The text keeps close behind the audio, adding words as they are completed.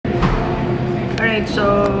Alright,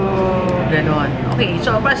 so ganon. Okay,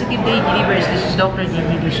 so positive day, Gigi. This is Dr.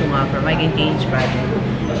 Gigi Sunga from I Can Change Project.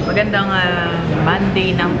 Magandang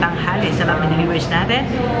Monday ng tanghali sa lahat ng delivers natin.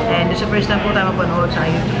 And this is the first time po tayo mapanood sa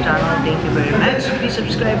YouTube channel. Thank you very much. Please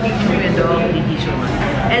subscribe to YouTube and Dr. Gigi Sunga.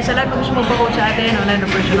 And sa lahat ng gusto magpakot sa atin, online or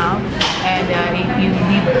personal. And if you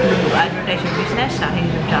need to advertise your business sa aking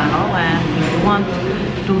YouTube channel, and if you want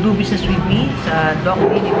to do business with me sa Dr.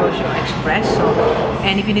 Gigi Express. So,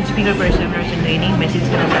 and if you need speaker for seminars and training, message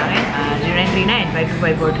ka na sa akin,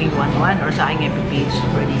 0939-525-4311 or sa aking FB page,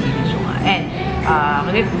 Dr. Gigi Sunga. And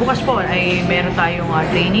bukas po ay meron tayong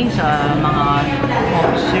training sa mga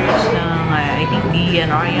officers ng I think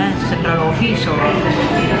DNR yan, Central Office. So,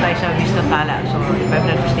 dito tayo sa Vista Tala. So, if I'm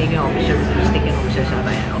not mistaken, officer sa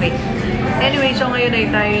tayo. Okay. Anyway, so ngayon ay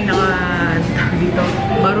tayo dito,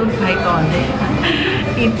 Maroon Python.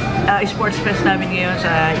 Sports fest namin ngayon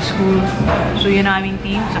sa school. So, yun ang aming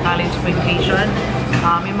team sa college of education.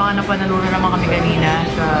 May mga napanaluro naman kami kanina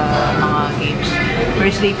sa mga games.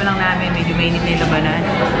 First day pa lang namin, medyo mainit na yung labanan.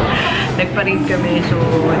 Nagpa-read kami, so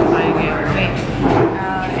ano tayo ngayon. Okay.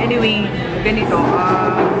 Anyway, ganito.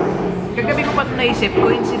 Kagabi ko pa ito naisip,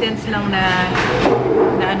 coincidence lang na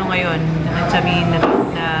ano ngayon, sabihin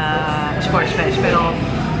na sports fest. Pero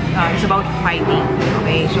it's about fighting.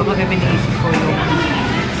 Okay, so kagabi naisip ko yung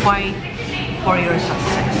fight for your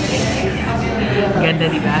success. Ganda,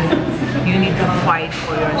 di ba? You need to fight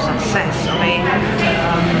for your success, okay?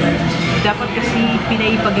 Dapat kasi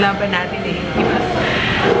pinaipaglaban natin eh, di ba?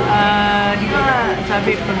 Di ba,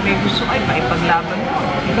 sabi, pag may gusto ka, ipaipaglaban mo,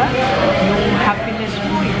 di ba? Yung happiness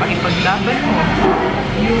mo, ipaipaglaban mo.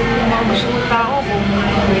 Yung mga gusto mong tao, kung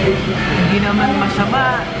hindi naman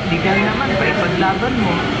masama, legal naman, ipaipaglaban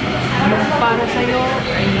mo. Yung para sa'yo,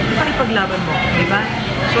 ay ipaipaglaban mo, di ba?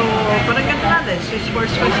 So, parang ganito natin, sa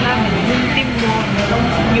sports fest namin, yung team mo,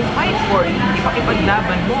 you fight for it,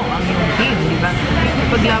 ipakipaglaban mo ang yung team, di ba?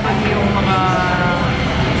 Ipaglaban mo yung mga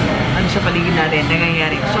ano sa paligid natin,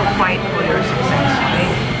 nangyayari. So, fight for your success, okay?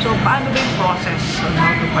 So, paano ba yung process on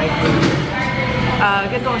how to fight for your success?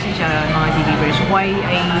 Ganito kasi siya, mga delivers, why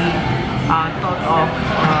I thought of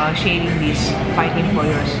sharing this, fighting for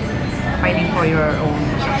your own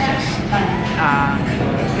success.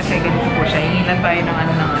 Kasi ganito po siya. Hingilan tayo ng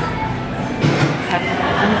ano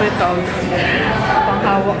ba ito?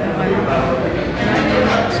 Panghawak naman.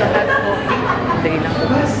 Sa hot coffee. Dali lang.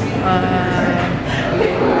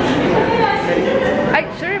 Ay,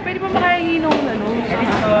 sir, pwede pa makahingi nung ano?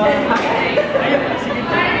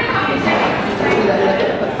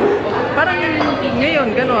 Parang ngayon,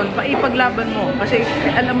 ganon, paipaglaban mo. Kasi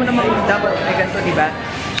alam mo naman dapat ay ganito, di ba?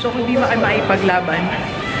 So, kung di maipaglaban,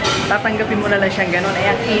 tatanggapin mo na lang siyang ganon. Ay,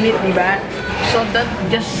 ang init, di ba? So, that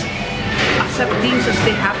just accept things as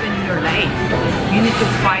they happen in your life. You need to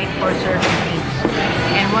fight for certain things.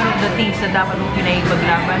 And one of the things na dapat mong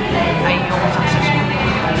pinaipaglaban ay yung success mo.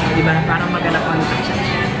 Di ba? Parang maganap mo yung success.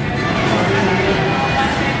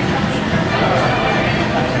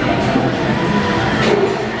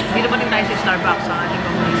 Dito pa rin tayo sa Starbucks sa ating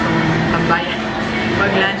pamunitong tambayan.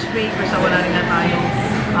 Mag-lunch break, basta wala rin na tayong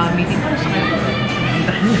meeting para sa kayo.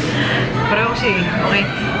 Pero kasi, okay.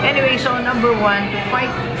 Anyway, so number 1, to fight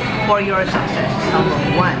for your success. Number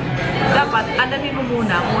 1. Dapat, alamin mo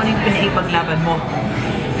muna kung ano yung pinaipaglaban mo.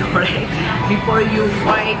 Alright? Before you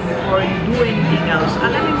fight, before you do anything else,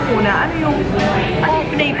 alamin mo muna, ano yung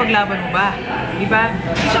pinaipaglaban mo ba? Diba?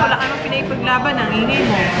 Kasi wala ka nang pinaipaglaban, ang ingay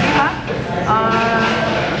mo. Diba?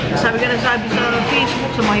 Sabi sa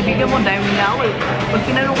Facebook, sa mga ibigan mo, dahil minawal. Pag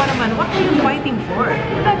tinanong ka naman, what are you fighting for?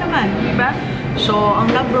 Wala naman, diba? So,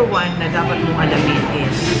 ang number 1 na dapat mong alamin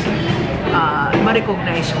is,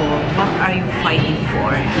 ma-recognize mo, what are you fighting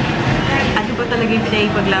for? Ano ba talaga yung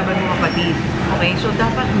pinaipaglaban mo, kapatid? Okay? So,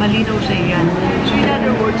 dapat malinaw sa yan. So, in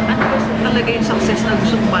other words, ano ba talaga yung success na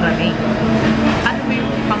gusto mong marating? Ano ba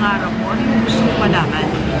yung pangarap mo? Ano yung gusto mong malaman?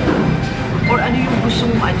 Or ano yung gusto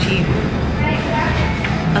mong achieve?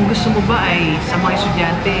 Ang gusto mo ba ay sa mga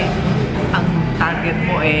estudyante, ang target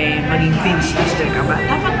mo ay maging Vince Lister ka ba?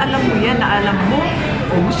 Dapat alam mo yan, na alam mo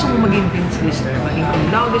o gusto mo maging Vince Lister, maging cum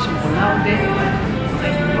laude, cum laude,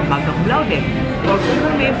 okay, magna cum laude, o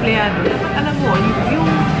kung may empleyado, dapat alam mo, yung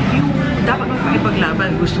dapat mong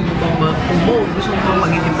paipaglaban, gusto mo bang mag-promote, gusto mo bang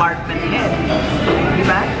maging department head, di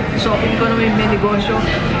ba? So, kung ikaw naman may negosyo,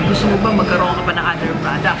 gusto mo ba magkaroon ka pa ng other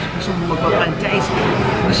products, gusto mo magpa-franchise,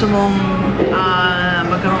 gusto mong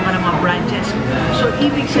magkaroon ka ng mga branches. So,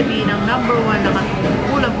 ibig sabihin, ang number 1 na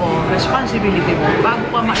kulang mo, responsibility mo, bago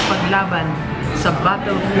ka maipaglaban sa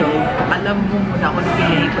battlefield, alam mo muna kung ano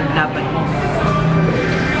pinahipaglaban mo.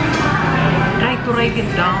 Try to write it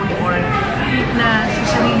down or kahit na sa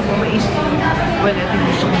sarili mo maisip,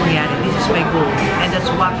 my goal. And that's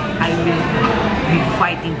what I will be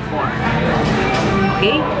fighting for.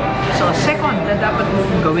 Okay? So, second na dapat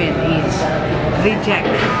mong gawin is reject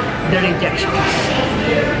the rejections.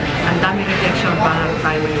 Ang daming rejection para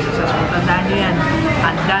tayo maging successful. Tandaan nyo yan.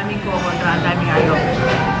 Ang daming kontra, ang daming ayaw.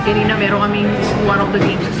 Kanina meron kaming one of the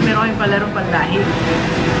games. Meron kaming palarong pandahil.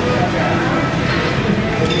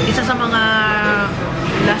 Isa sa mga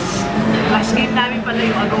last game namin pala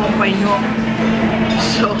yung agawang painyo.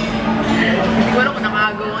 So, hindi ko alam kung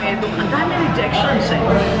nakagawang edo. Ang dami rejections eh.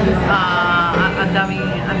 Ang dami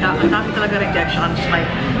talaga rejections. Like,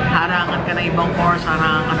 harangan ka ng ibang course,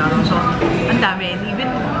 harangan ka na. So, ang dami. And even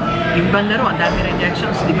yung ibang laro, ang dami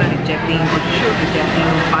rejections. Di ba? Rejecting yung position, rejecting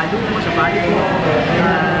yung palo mo sa bali mo,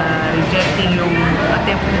 rejecting yung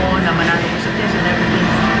attempt mo na manalo mo sa test and everything.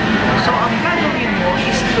 So, ang gagawin mo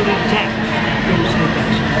is to reject those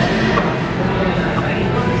rejections. Okay?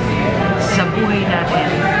 Sa buhay natin,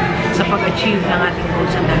 sa pag-achieve ng ating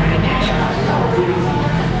goals, ang dami rejections.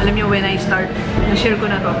 Alam niyo, when I start, na-share ko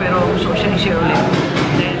na to, pero gusto ko siya i-share ulit.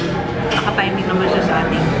 Then, naka-timing naman siya sa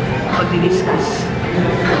ating pag-discuss.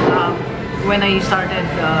 When I started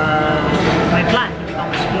my plan to become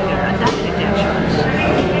a speaker, ang dami rejections.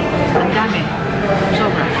 Ang dami.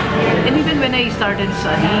 Sobra. And even when I started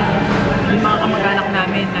studying, yung mga kamag-anak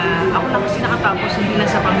namin na ako lang kasi nakatapos, hindi lang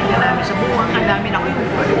sa pamilya namin, sa buwang ang dami na ako yung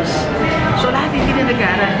first. So lahat hindi na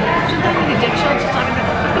nag-aaral. So dami rejections. Sabi na,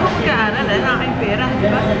 ba't ka ba mag-aaral? Wala na kayong pera, di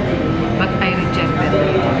ba? But I rejected the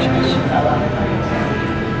rejections.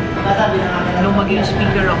 Nung maging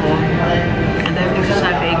speaker ako, ang dami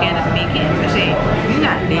nagsasabi, I cannot make it. Kasi, yun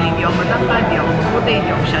nga, hindi ako matangkad, hindi ako maputi,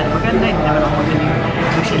 hindi ako masyado maganda, hindi naman ako magaling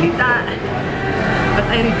magsalita. But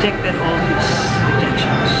I rejected all these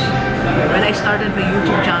rejections. When I started my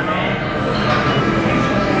YouTube channel,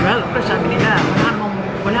 well, of course, sabi nila,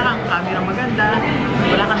 wala kang camera maganda,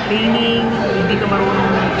 wala kang training, hindi ka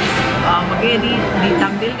marunong mag-edit, hindi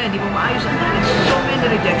thumbnail ka, hindi mo maayos. So many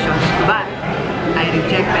rejections. But I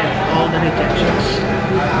rejected all the rejections.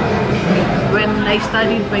 When I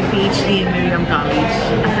studied my PhD in Miriam College,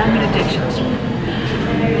 ang dami rejections.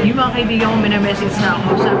 Yung mga kaibigan ko minamessage na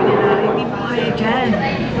ako, sabi nila, hindi mo kaya dyan.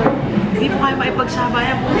 Hindi mo kaya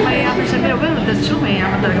maipagsabayan kung mayayaman. Sabi nila, well, that's true,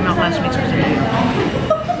 mayayaman talaga mga classmates ko sa iyo.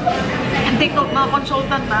 And take note, mga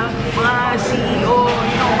consultant na, mga CEO,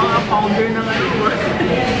 mga founder ng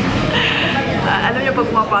alam niyo, pag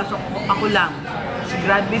pumapasok ako lang, sa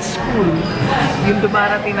graduate school, yung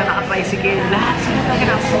dumarating na naka-tricycle, lahat sila talaga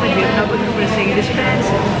nakasakay, dapat yung pressing dispense.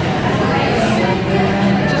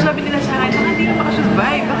 So sabi nila sa akin, baka hindi ka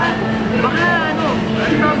makasurvive, baka ano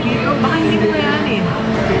tawag dito, baka hindi mo kayanin.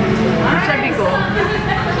 Sabi ko,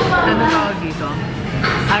 ano tawag dito?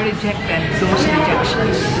 I rejected those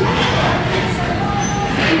rejections.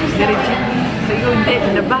 They reject me. So yun,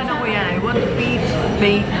 laban ako yan. I want to finish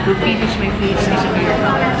my PhD sa Miriam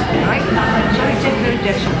College. Right? So reject the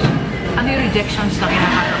rejections. Ano yung rejections na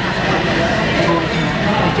kinakatak mo sa goals mo?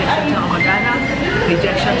 Rejections na kamag-anak,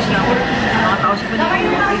 rejections na mga tao sa paningin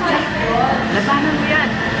mo, reject. Labanan mo yan.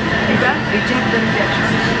 Diba? Reject the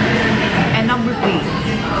rejections. And number 3,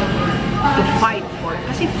 to fight for it.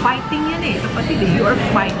 Kasi fighting yan eh. Kapatid, you are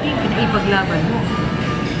fighting, pinaipaglaban mo.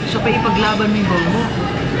 So, paipaglaban mo yung goal mo.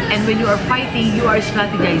 And when you are fighting, you are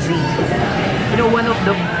strategizing. You know, one of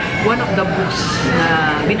the books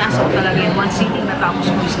na binasa ko talaga in one sitting na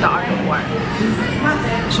tapos mo is The Art of War.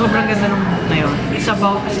 Sobrang ganda ng book na yun. It's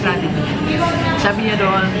about strategy. Sabi niya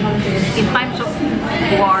doon, in times of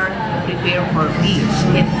war, prepare for peace.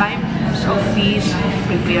 In times of peace,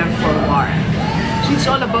 prepare for war. So it's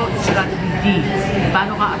all about strategy.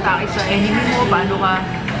 Paano ka atake sa enemy mo, paano ka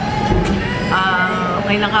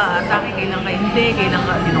kailan ka atake, kailan ka hindi, kailan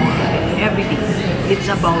ka, you know, everything.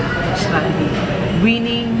 It's about strategy.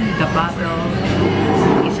 Winning the battle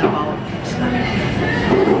is about strategy.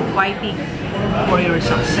 Fighting for your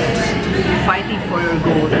success, fighting for your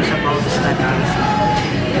goal is about strategies.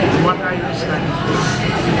 What are your strategies?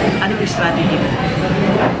 Ano yung strategy mo?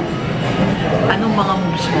 Anong mga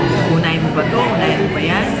moves mo? Unahin mo ba ito? Unahin mo ba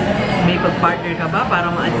yan? May pag-partner ka ba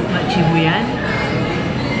para ma-achieve mo yan?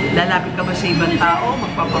 Lalapit ka ba sa ibang tao?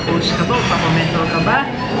 Magpapapost ka ba? Magpapamentor ka ba?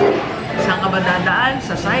 Saan ka ba dadaan?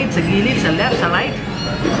 Sa side? Sa gilid? Sa left? Sa right?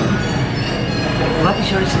 What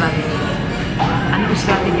is your strategy? Ano yung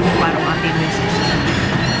strategy mo para ma-attain mo yung success?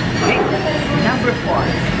 Okay? Number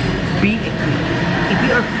 4, be equipped. If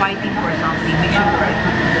you are fighting for something, make sure you are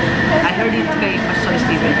equipped. I heard it kay Pastor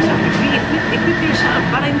Steven. Sabi niya, be equipped. Equip yourself.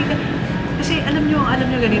 Para hindi ka... Kasi alam nyo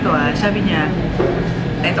ganito sabi niya,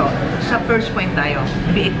 eto, sa first point tayo,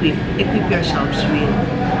 be equipped. Equip yourselves with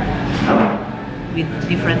with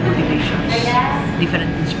different motivations,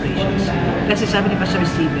 different inspirations. Kasi sabi ni Pastor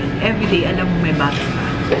Steven, everyday alam mo may battle ka.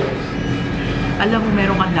 Alam mo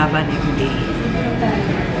meron kang laban everyday.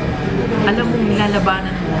 Alam mo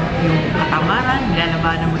nilalabanan mo yung katamaran,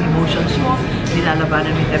 nilalabanan mo emotions mo,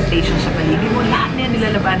 nilalabanan mo yung temptation sa paligid mo, lahat na yan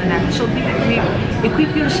nilalabanan natin. So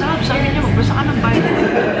equip yourself. Sabi niya, magbasa ka ng Bible.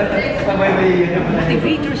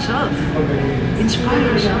 Motivate yourself. Inspire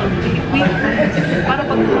yourself. Equip. Para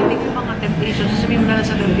pag dumating yung mga temptation, sasabihin mo na lang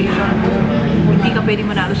sa temptation, hindi ka pwedeng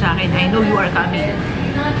manalo sa akin. I know you are coming.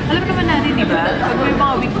 Alam naman natin, di ba? Pag may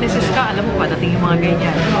mga weaknesses ka, alam mo pa, dating yung mga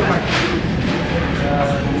ganyan.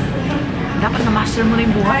 Dapat na-master mo na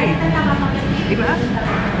yung buhay. Di ba?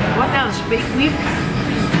 What else? Equip.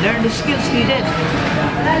 Learn the skills needed.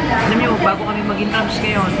 Alam niyo, bago kami mag-in-trams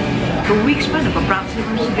ngayon, 2 weeks pa, nagpa-practice na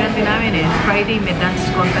kami estudyante namin eh. Friday, may dance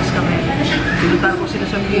contest kami. Pinutal ko sila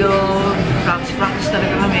sa field, practice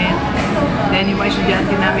talaga kami. Then yung mga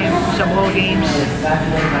estudyante namin sa ball games,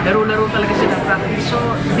 laro-laro talaga sila practice. So,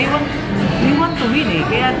 we want to win eh.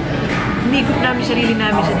 Kaya, inigop namin sarili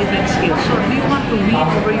namin sa different skills. So, do you want to win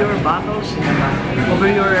over your battles, over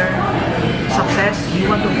your success? Do you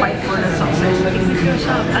want to fight for that success? Equip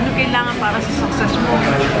yourself. Ano kailangan para sa success mo?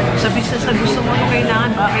 Sa business na gusto mo, ano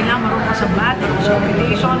kailangan? Kailangan marunong ka sa math, marunong ka sa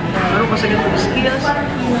communication, marunong ka sa ganitong skills,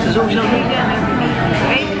 sa social media, and everything.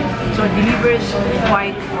 Okay? So, believers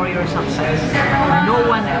fight for your success. No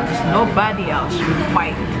one else, nobody else will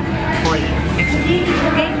fight for you.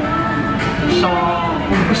 Okay? So,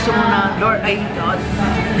 kung gusto mo na, Lord,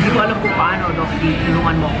 hindi ko alam kung paano, Lord,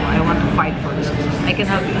 tulungan mo ako. I want to fight for this success. I can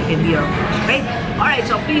help you. I can be your coach. Okay? Alright,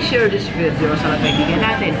 so please share this video sa mga kaibigan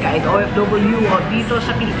natin, kahit OFW o dito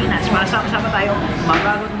sa Pilipinas, para sama-sama tayo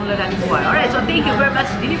magagot mula natin buhay. Alright, so thank you very much,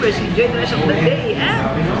 believers. Enjoy the rest of the day. And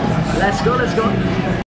let's go, let's go.